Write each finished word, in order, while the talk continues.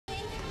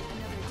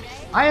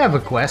I have a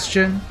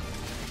question.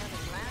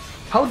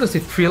 How does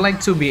it feel like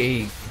to be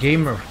a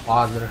gamer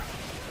father?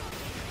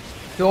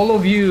 To all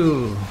of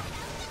you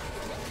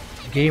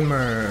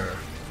gamer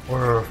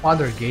or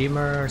father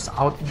gamers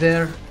out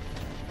there,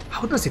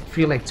 how does it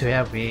feel like to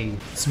have a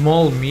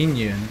small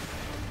minion?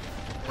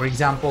 For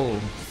example,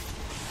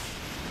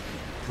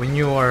 when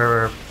you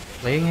are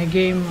playing a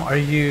game, are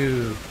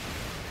you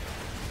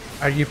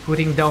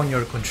putting down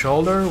your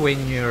controller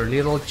when your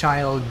little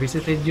child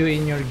visited you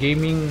in your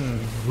gaming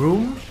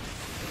room?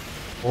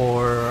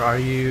 Or are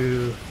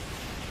you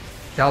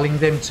telling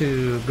them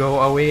to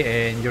go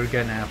away and you're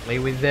gonna play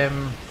with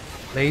them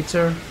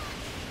later?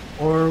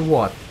 Or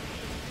what?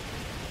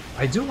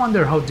 I do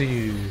wonder how do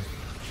you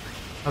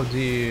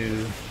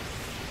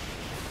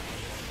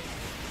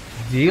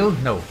deal?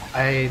 No,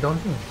 I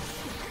don't think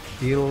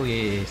deal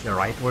is the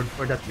right word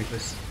for that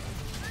because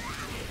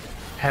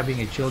having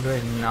a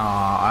children,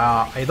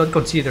 I don't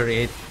consider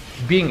it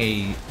being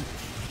a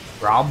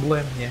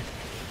problem. Yeah,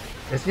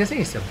 let's just say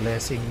it's a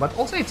blessing, but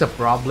also it's a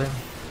problem.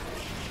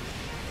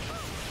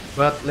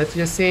 But let's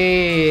just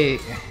say,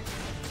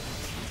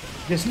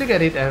 just look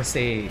at it as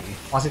a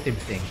positive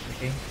thing.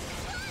 Okay,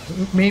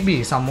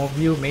 maybe some of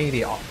you,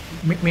 maybe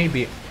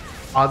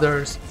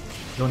others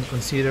don't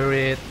consider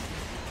it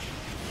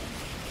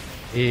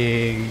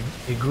a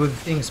good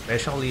thing,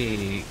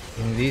 especially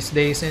in these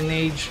days and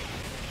age.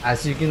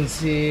 As you can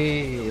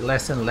see,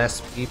 less and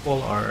less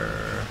people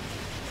are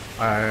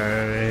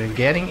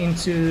getting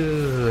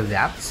into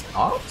that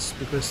stuff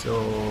because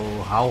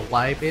of how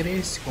life it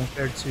is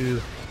compared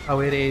to how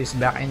it is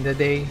back in the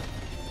day.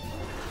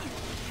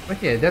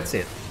 But yeah, that's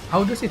it.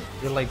 How does it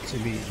feel like to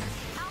be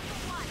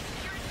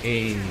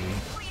a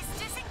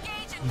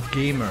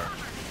gamer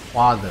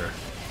father?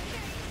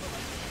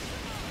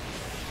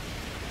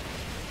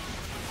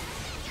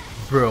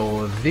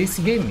 Bro, this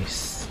game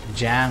is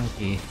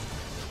janky.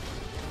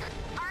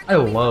 I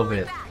love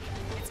it.